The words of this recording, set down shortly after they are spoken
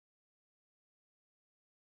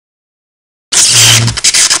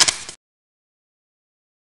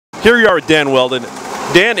Here you are with Dan Wheldon.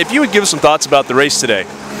 Dan, if you would give us some thoughts about the race today.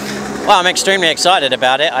 Well, I'm extremely excited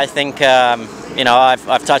about it. I think, you know,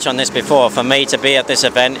 I've touched on this before. For me to be at this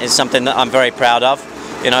event is something that I'm very proud of.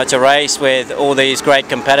 You know, to race with all these great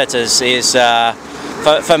competitors is,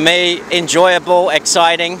 for me, enjoyable,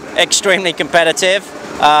 exciting, extremely competitive,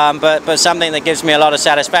 but something that gives me a lot of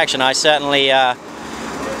satisfaction. I certainly,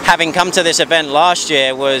 having come to this event last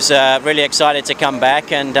year, was really excited to come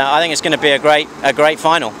back, and I think it's going to be a great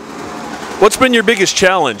final. What's been your biggest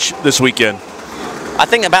challenge this weekend? I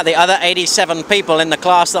think about the other 87 people in the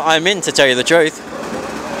class that I'm in, to tell you the truth.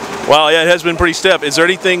 Wow, yeah, it has been pretty stiff. Is there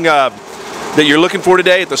anything that you're looking for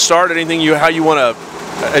today at the start? Anything how you want to,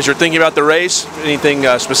 as you're thinking about the race? Anything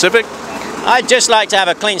specific? I'd just like to have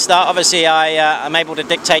a clean start. Obviously, I'm able to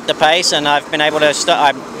dictate the pace, and I've been able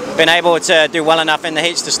to do well enough in the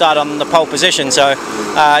heats to start on the pole position. So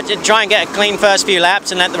try and get a clean first few laps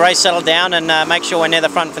and let the race settle down and make sure we're near the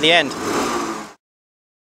front for the end.